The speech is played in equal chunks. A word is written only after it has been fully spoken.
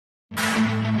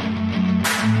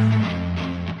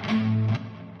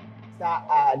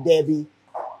derby,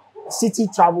 City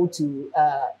traveled to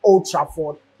Old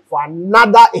Trafford for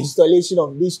another installation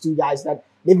of these two guys that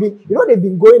they've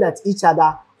been going at each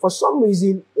other. For some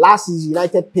reason, last season,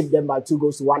 United pipped them by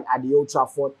 2-1 at the Old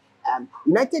Trafford.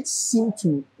 United seem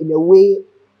to, in a way,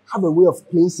 have a way of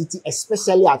playing City,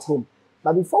 especially at home.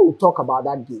 But before we talk about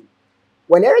that game,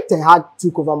 when Erik ten Hag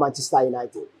took over Manchester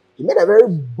United, he made a very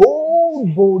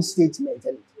bold statement.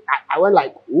 And I went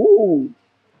like, ooh.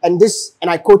 And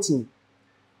I quote him,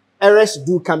 eras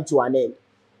do come to an end.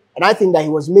 And I think that he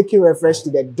was making reference to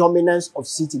the dominance of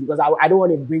City, because I don't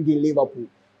want to bring in Liverpool.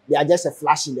 They are just a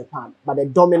flash in the pan. But the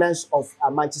dominance of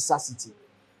Manchester City.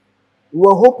 We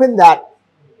were hoping that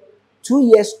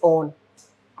 2 years on,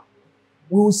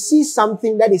 we will see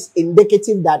something that is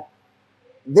indicative that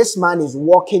this man is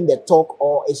walking the talk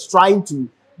or is trying to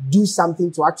do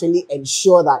something to actually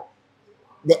ensure that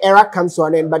the era comes to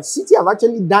an end. But City have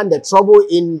actually done the trouble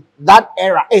in that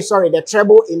era. The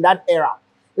treble in that era.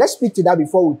 Let's speak to that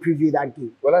before we preview that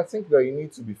game. Well, I think that you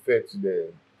need to be fair to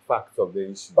the fact of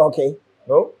the issue. Okay.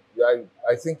 No?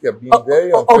 I think you're being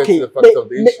very unfair to the fact of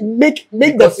the issue.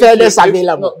 Make the fairness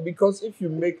available. Because if you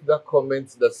make that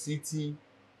comment that City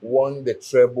won the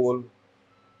treble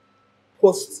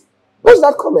post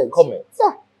that comment?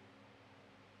 Yeah.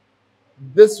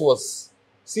 This was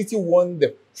City won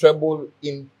the treble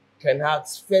in Ten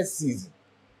Hag's first season.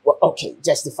 Well, okay,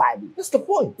 justifiably. That's the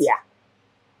point. Yeah.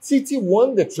 City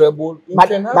won the treble in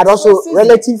Ten Hag's but also first season.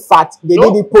 Relative fact, they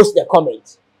didn't post the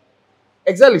comment.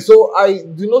 Exactly. So I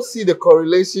do not see the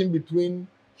correlation between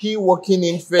he working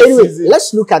in first season.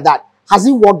 Let's look at that. Has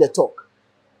he walked the talk?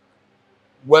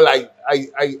 Well, I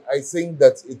think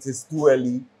that it is too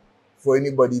early for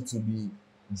anybody to be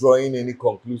drawing any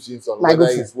conclusions on whether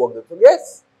he's walked the talk.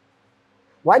 Yes.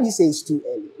 Why do you say it's too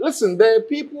early? Listen, there are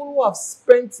people who have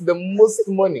spent the most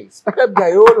money. Pep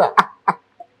Guardiola.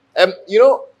 I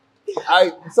don't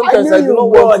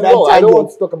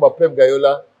want to talk about Pep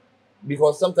Guardiola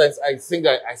because sometimes I think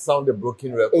I sound a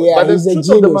broken record. Yeah, but he's a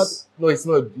genius. No, it's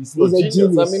not. He's not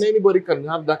genius. I mean, anybody can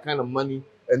have that kind of money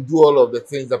and do all of the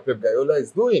things that Pep Guardiola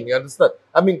is doing. You understand?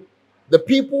 I mean, the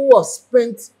people who have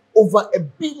spent over £1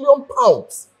 billion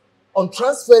on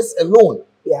transfers alone.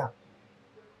 Yeah.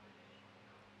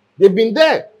 They've been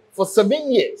there for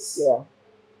 7 years. Yeah.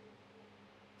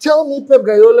 Tell me Pep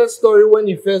Guardiola's story when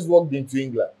he first walked into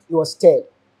England. He was third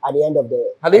at the end of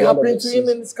the Had it happened to him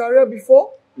in his career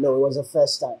before? No, it was the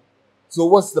first time. So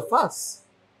what's the fuss?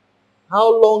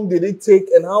 How long did it take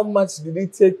and how much did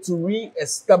it take to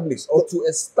re-establish or to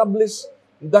establish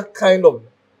that kind of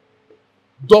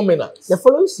dominance? The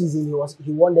following season,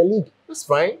 he won the league. That's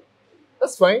fine.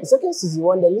 That's fine. The second season, he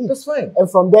won the league. That's fine.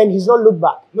 And from then, he's not looked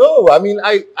back. No, I mean,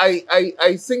 I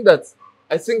think that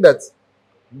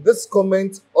this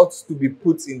comment ought to be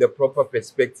put in the proper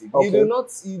perspective. Okay. You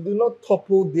do not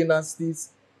topple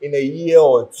dynasties in a year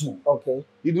or two. Okay.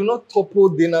 You do not topple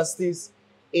dynasties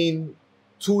in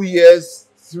 2 years,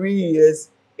 3 years.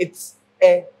 It's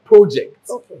a project.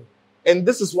 Okay. And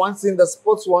this is one thing that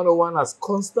Sports 101 has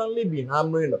constantly been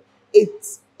hammering on.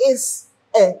 It is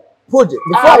a project.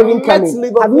 Before I even come in,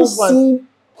 have you seen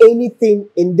anything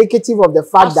indicative of the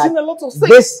fact that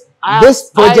this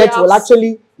project will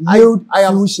actually yield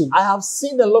fruition? I have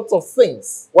seen a lot of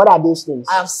things. What are those things?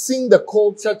 I have seen the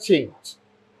culture change.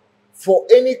 For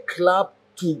any club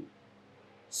to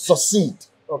succeed,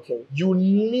 okay, you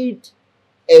need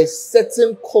a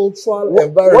certain cultural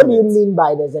environment. What do you mean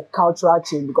by there's a cultural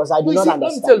change? Because I do not understand.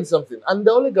 Let me tell you something. And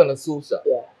the Ole Gunnar Solskjaer.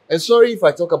 Yeah. And sorry if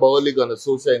I talk about Ole Gunnar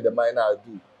Solskjaer in the minor, I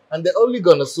do. And the Ole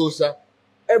Gunnar Solskjaer,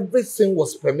 everything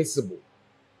was permissible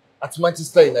at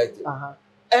Manchester United.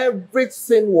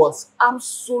 Everything was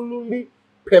absolutely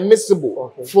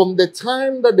permissible. Okay. From the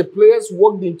time that the players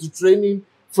walked into training,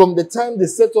 from the time they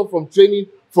set up from training,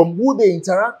 from who they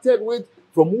interacted with,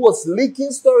 from who was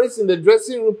leaking stories in the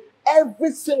dressing room,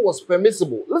 everything was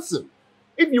permissible. Listen,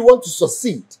 if you want to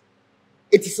succeed,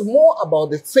 it is more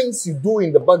about the things you do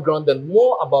in the background than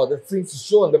more about the things you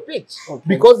show on the pitch. Okay.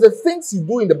 Because the things you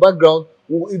do in the background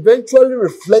will eventually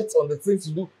reflect on the things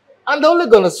you do. And Ole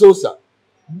Gunnar Solskjaer,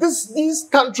 these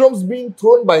tantrums being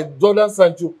thrown by Jordan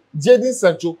Sancho, Jadon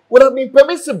Sancho would have been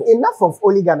permissible. Enough of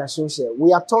Ole Gunnar Solskjaer.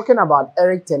 We are talking about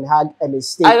Erik ten Hag and his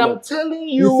statement. I am telling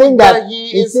you that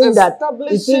he is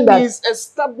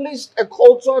established a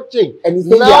cultural change. And you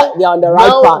think they are on the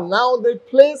right path. Now the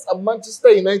players at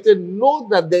Manchester United know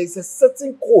that there is a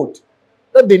certain code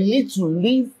that they need to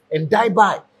live and die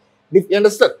by. You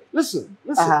understand? Listen.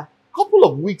 A couple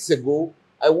of weeks ago,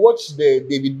 I watched the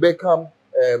David Beckham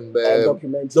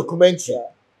documentary.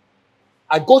 Yeah.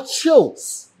 I got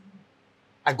chills.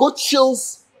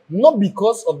 Not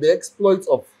because of the exploits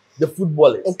of the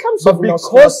footballers. It comes But with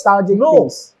because nostalgic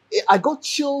things. I got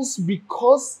chills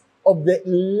because of the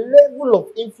level of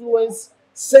influence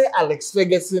Sir Alex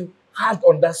Ferguson had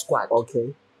on that squad.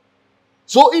 Okay.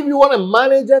 So if you want a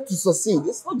manager to succeed,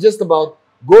 it's not just about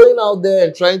going out there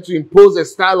and trying to impose a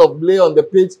style of play on the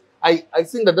pitch. I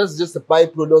think that that's just a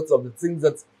byproduct of the things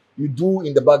that you do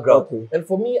in the background. Okay. And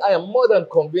for me, I am more than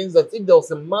convinced that if there was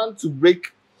a man to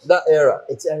break that era,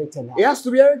 It's Eric Ten Hag. it has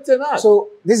to be Eric Ten Hag. So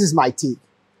this is my take.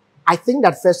 I think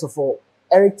that first of all,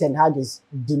 Eric Ten Hag is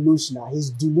delusional. He's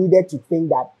deluded to think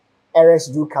that eras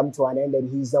do come to an end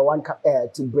and he's the one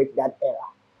to break that era.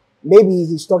 Maybe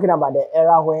he's talking about the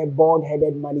era where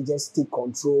bald-headed managers take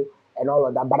control and all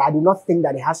of that, but I do not think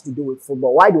that it has to do with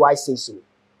football. Why do I say so?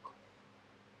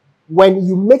 When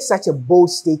you make such a bold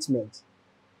statement,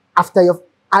 after your,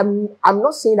 I'm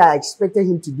not saying that I expected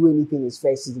him to do anything in his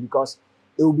first season because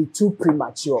it will be too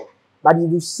premature. But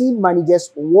if you've seen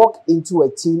managers walk into a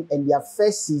team in their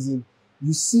first season,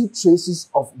 you see traces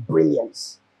of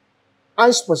brilliance.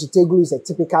 Ange Postecoglou is a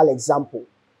typical example.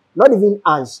 Not even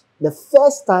Ange. The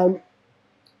first time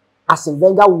Arsene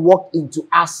Wenger walked into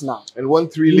Arsenal and won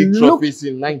 3 league trophies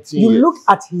in 19 you years. look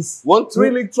at his... Won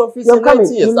 3 league trophies You're in coming.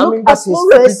 19 years. You I look mean, at that's his no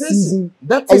first reputation. season,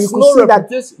 That and you is could no see that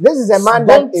reputation. this is a man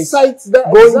Don't that is cite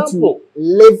that going example. to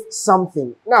live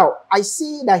something. Now, I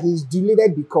see that he's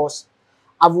deluded because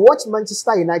I've watched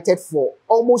Manchester United for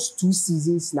almost 2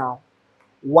 seasons now.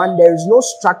 One, there is no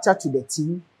structure to the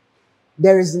team.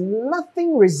 There is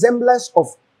nothing resemblance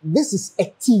of this is a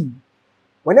team.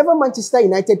 Whenever Manchester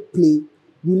United play,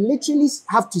 you literally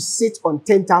have to sit on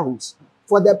tenterhooks.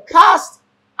 For the past,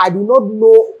 I do not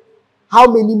know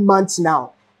how many months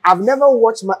now, I've never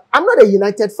watched... I'm not a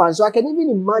United fan, so I can even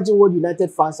imagine what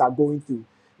United fans are going through.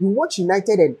 You watch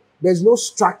United and there's no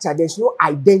structure, there's no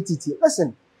identity.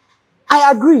 Listen,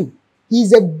 I agree.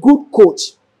 He's a good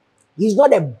coach. He's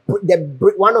not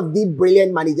one of the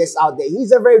brilliant managers out there.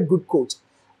 He's a very good coach.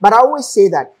 But I always say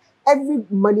that every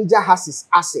manager has his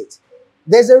asset.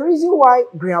 There's a reason why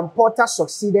Graham Potter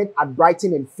succeeded at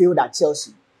Brighton and failed at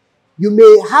Chelsea. You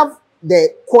may have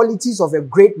the qualities of a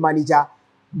great manager,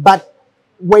 but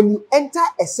when you enter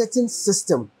a certain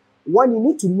system, one, you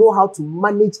need to know how to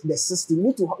manage the system. You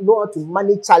need to know how to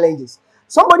manage challenges.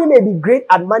 Somebody may be great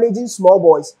at managing small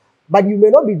boys, but you may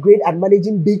not be great at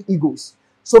managing big egos.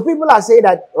 So people are saying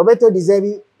that Roberto De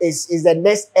Zerbi is the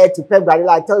next heir to Pep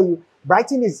Guardiola. I tell you,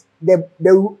 Brighton is the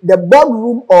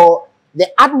boardroom or the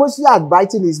atmosphere at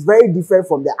Brighton is very different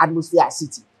from the atmosphere at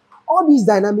City. All these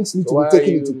dynamics need to be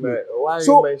taken into play. Why are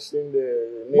you mentioning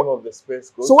the name of the Spurs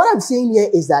coach? So what I'm saying here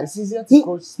is that it's easier to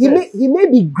coach he may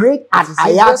be great at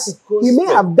Ajax. He may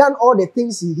have done all the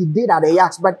things he did at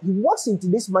Ajax, but he walks into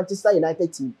this Manchester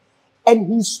United team and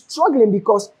he's struggling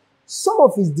because some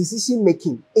of his decision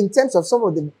making in terms of some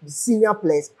of the senior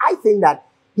players, I think that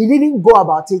he didn't go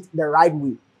about it the right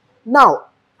way. Now,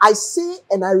 I say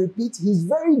and I repeat, he's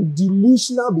very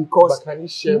delusional because... But can you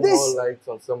share more light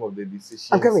on some of the decisions?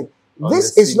 I'm coming.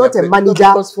 This is not a manager.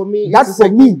 Because for me,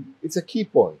 it's a key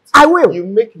point. I will. You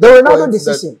make the Ronaldo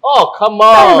decision. Oh, come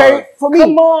on. For me,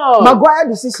 come on. Maguire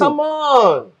decision. Come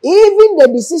on. Even the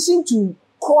decision to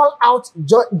call out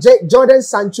Jordan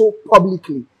Sancho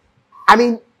publicly. I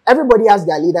mean, everybody has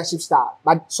their leadership style,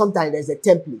 but sometimes there's a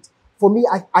template. For me,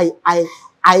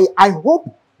 I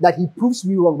hope that he proves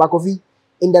me wrong. Bakovi,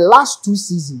 in the last 2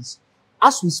 seasons,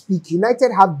 as we speak,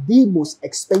 United have the most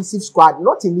expensive squad,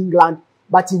 not in England,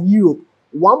 but in Europe.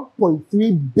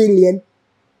 1.3 billion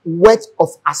worth of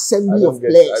assembly of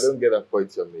players. I don't get that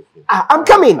point you're making. I'm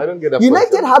coming. I don't get that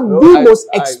United point. have the most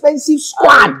expensive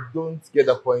squad. I don't get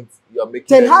the point you're making.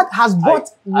 Ten Hag has bought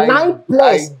 9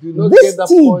 players. I do not this get the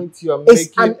team point you're making.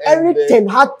 Is an Eric Ten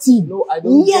Hag team. No, I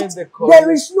don't Yet get the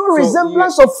there is no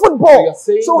resemblance of football.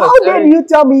 So how dare you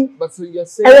tell me? But so you're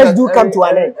saying errors do come to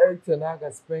an end. Eric Ten Hag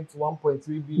has spent 1.3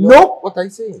 billion. No. What are you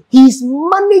saying? He's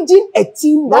managing a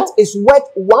team that is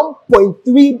worth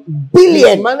 1.3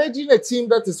 billion. He's managing a team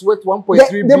that is worth 1.3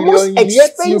 the billion. most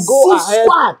Yet you go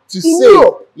ahead to say.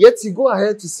 Europe. Yet you go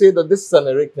ahead to say that this is an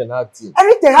Eric Ten Hag team.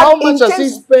 Eric Ten Hag, how much has he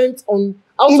spent on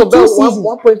out of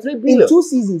that 1.3 billion? In 2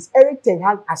 seasons, Eric Ten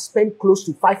Hag has spent close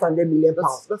to 500 million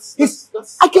pounds.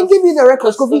 I can give give you the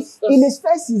records. In his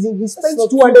first season, he spent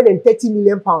 230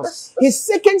 million pounds. His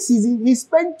second season, he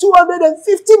spent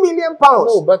 250 million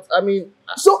pounds. No, but I mean,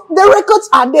 so the records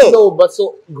are there. No, but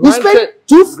so you spent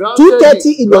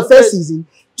 230 in your first season,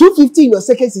 250 in your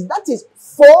second season. That is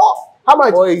how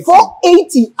much?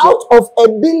 480 out of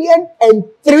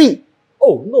 1,000,000,003.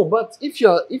 Oh no, but if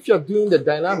you're doing the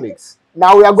dynamics.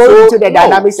 Now we are going into the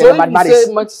dynamics so and the mathematics. You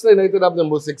say Manchester United have the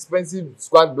most expensive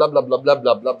squad, blah blah blah blah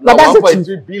blah blah blah blah. But that's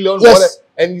 1.3 billion, yes. whatever,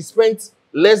 and you spent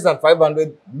less than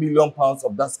 500 million pounds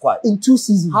of that squad. in 2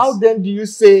 seasons. How then do you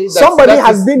say that Somebody that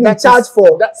has is- been in that charge is-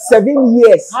 for that- 7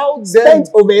 years, How then? spent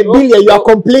over a No, billion. You no, are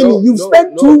complaining. no, You've no,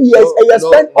 spent no, 2 years no, and you have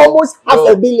no, spent no, almost half no,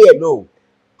 a billion. No.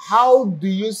 How do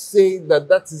you say that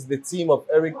that is the team of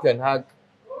Eric Ten Hag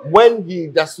when he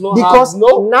does not Because have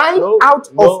no, 9 no,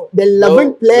 out no, of the 11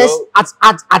 no, players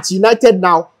no. at United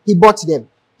now, he bought them.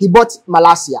 He bought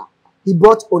Malacia. He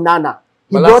brought Onana.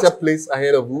 He Malacia brought, plays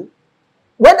ahead of who?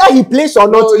 whether he plays or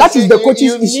not, No, that you is see, the coach's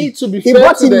you issue. need to be He fair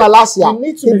brought to in the- Malacia. you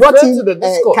need to He be brought fair in to the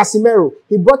discourse. Casemiro.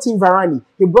 He brought in Varane.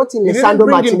 He brought in He didn't Lisandro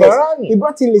bring in Martinez. Varane. He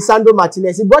brought in Lisandro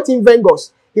Martinez. He brought in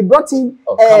Vengos. He brought in.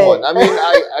 Oh, come on. I mean,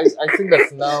 I think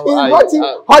that's now. He I- brought in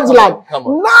I- Hojland. Come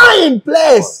on. 9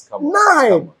 players. Come on.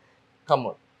 9. Come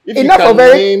on. If Enough you can of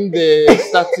Eric. name the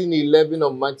starting 11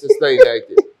 of Manchester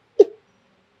United.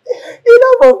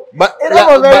 Enough of. But,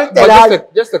 Enough of Eric Ten but Hag.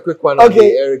 just a quick one on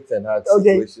Okay. the Eric Ten Hag Okay.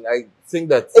 situation. I think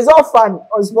that It's all fun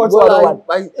on Sports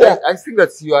 101. Yeah. I think that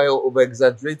you are over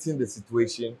exaggerating the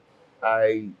situation.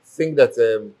 I think that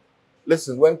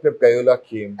listen, when Pep Guardiola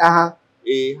came, Uh-huh.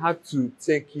 he had to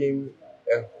take him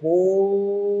a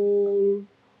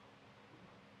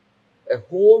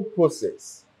whole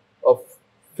process of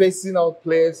facing out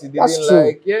players he That's didn't true.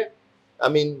 like. Yeah, I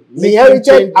mean, He making inherited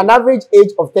changes. an average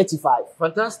age of 35.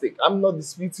 Fantastic. I'm not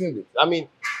disputing it. I mean,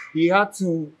 he had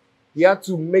to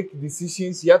make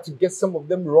decisions. He had to get some of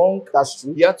them wrong. That's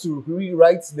true. He had to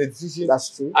rewrite the decisions. That's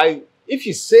true. If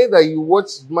you say that you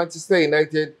watched Manchester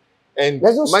United and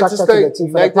There's no structure to Manchester the team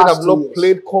for the United past have 2 not years.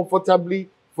 played comfortably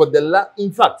for the last.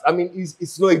 In fact, I mean,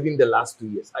 it's not even the last 2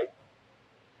 years.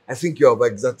 I think you're over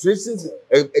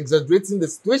exaggerating the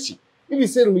situation. If you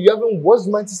say you haven't watched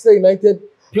Manchester United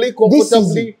play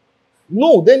comfortably,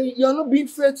 no, then you're not being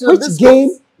fair to this.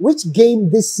 Which game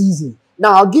this season?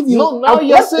 Now I'll give you. No, now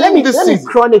you're let saying me, this let me season.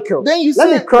 chronicle. Then you let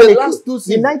me said the chronicle. last 2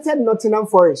 seasons. United Nottingham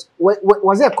Forest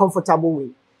was it a comfortable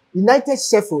win? United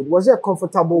Sheffield was it a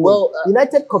comfortable win? Well,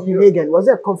 United Copenhagen was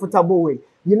it a comfortable win?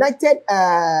 United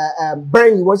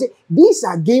Burnley was it? These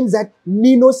are games that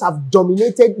Minos have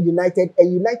dominated United,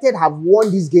 and United have won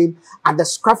this game at the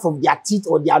scruff of their teeth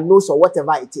or their nose or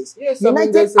whatever it is. Yes, I mean,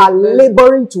 United there's a- are there's-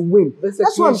 laboring to win. there's a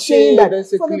That's what I'm cliche, saying. That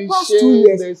there's a for the past cliche, 2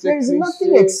 years, there's a there is nothing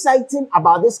cliche. exciting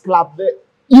about this club. There-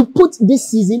 You put this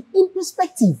season in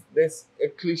perspective. There's a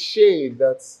cliche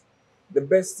that the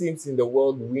best teams in the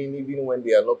world win even when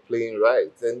they are not playing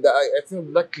right. And I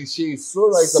think that cliche is so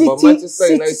right about Manchester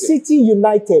United. City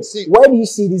United. See- Where do you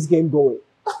see this game going?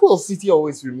 Well, City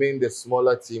always remain the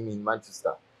smaller team in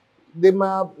Manchester. They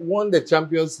might have won the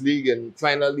Champions League and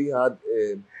finally had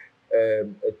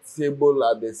a table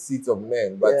at the seat of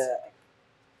men. But Yeah.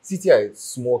 City are a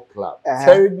small club, Uh-huh.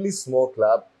 terribly small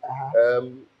club, Uh-huh.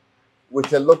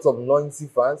 with a lot of noisy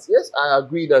fans. Yes, I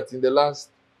agree that in the last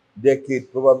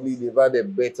decade, probably they've had a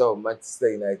better of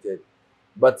Manchester United.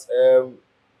 But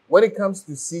when it comes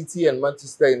to City and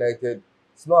Manchester United,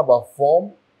 it's not about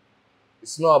form.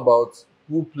 It's not about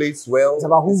who plays well. It's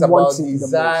about who wants it the most.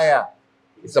 desire.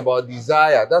 It's about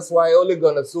desire. That's why Ole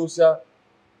Gunnar Solskjaer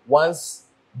once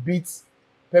beat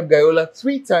Pep Guardiola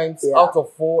 3 times Yeah. out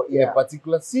of 4 in Yeah. a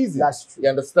particular season. That's true. You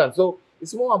understand? So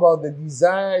it's more about the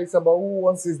desire. It's about who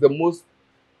wants it the most.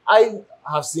 I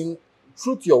have seen,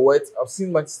 true to your words, I've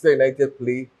seen Manchester United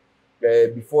play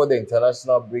before the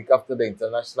international break, after the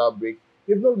international break.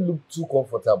 They've not looked too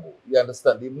comfortable. You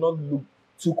understand? They've not looked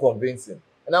too convincing.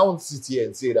 And I won't sit here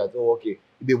and say that, oh, okay,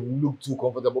 they look too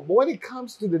comfortable. But when it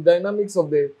comes to the dynamics of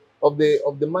the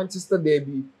Manchester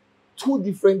derby, 2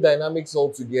 different dynamics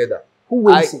altogether. Who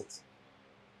wins it?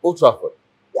 Old Trafford,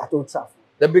 At Old Trafford.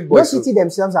 the big No, boys. City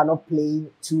themselves are not playing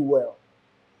too well.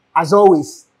 As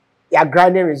always, they are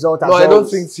grinding results. No, as I don't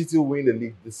always. think City will win the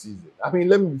league this season. I mean,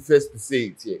 let me be first to say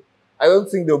it here. I don't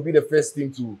think they'll be the first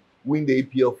team to win the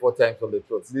EPL 4 times on the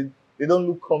trot. They don't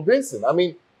look convincing. I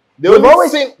mean, They've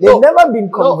never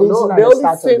been convincing at the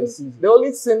start of the season. the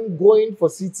only thing going for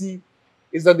City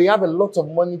is that they have a lot of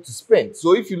money to spend.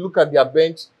 So if you look at their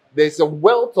bench, there's a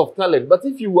wealth of talent. But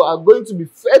if you are going to be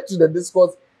fair to the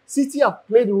discourse, City have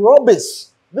played rubbish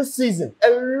this season. A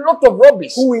lot of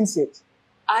rubbish. Who wins it?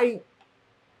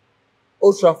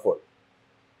 Old Trafford.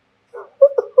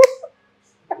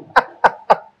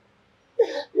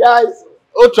 Yes.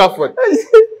 Old Trafford.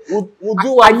 We'll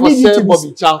do one for Sir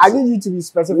Bobby Charlton. I need you to be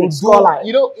specific. We'll Scoreline.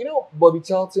 you know, Bobby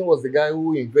Charlton was the guy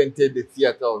who invented the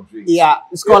theatre of drinks. Yeah,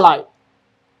 scoreline.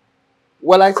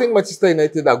 Well, I think Manchester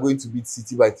United are going to beat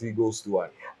City by 3-1.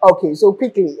 Okay, so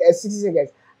quickly, 60 seconds.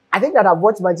 I think that I've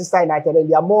watched Manchester United and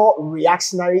they are more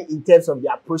reactionary in terms of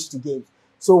their approach to games.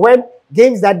 So when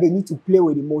games that they need to play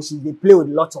with emotions, they play with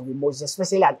lots of emotions,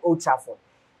 especially at Old Trafford.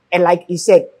 And like you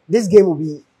said, this game will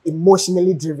be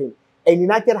emotionally driven. And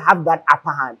United have that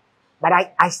upper hand. But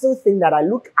I still think that I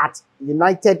look at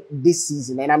United this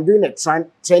season, and I'm doing a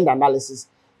trend analysis.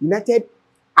 United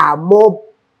are more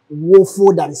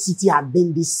woeful than City have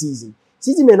been this season.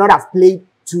 City may not have played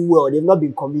too well. They've not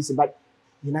been convincing, but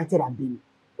United have been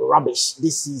rubbish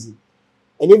this season.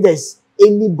 And if there's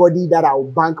anybody that I'll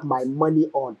bank my money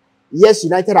on, yes,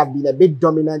 United have been a bit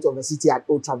dominant over City at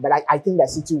Old Trafford, but I think that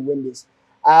City will win this.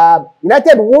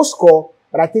 United will score,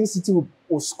 but I think City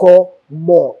will score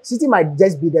more. City might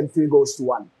just beat them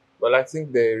 3-1. Well, I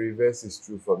think the reverse is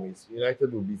true for me.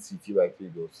 United will beat City by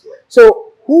 3-1.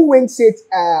 So who wins it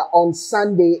on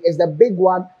Sunday is the big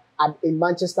one in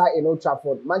Manchester in Old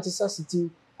Trafford. Manchester City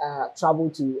travel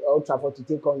to Old Trafford to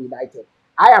take on United.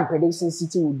 I am predicting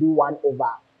City will do 1 over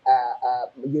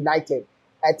United.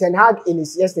 Ten Hag in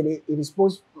his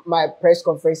post my press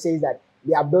conference says that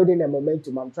they are building a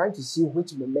momentum. I'm trying to see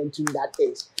which momentum that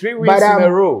is. 3 wins in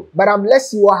a row. But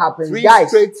let's see what happens. 3 Guys,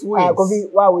 straight wins.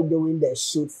 Kofi, why are we doing the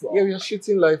shoot for? Yeah, we are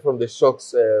shooting live from the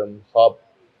Shocks hub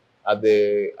at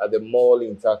the mall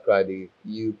in Takrady.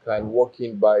 You can walk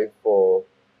in by for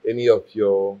any of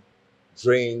your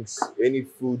drinks, any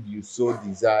food you so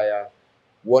desire.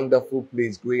 Wonderful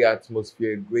place, great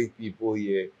atmosphere, great people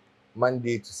here.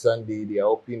 Monday to Sunday, they are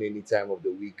open any time of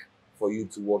the week for you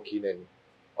to walk in and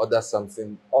order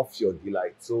something of your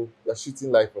delight. So we're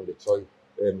shooting live from the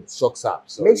Shocks app.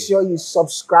 Make sure you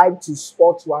subscribe to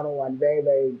Sports 101. Very,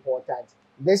 very important.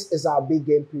 This is our big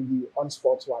game preview on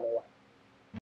Sports 101.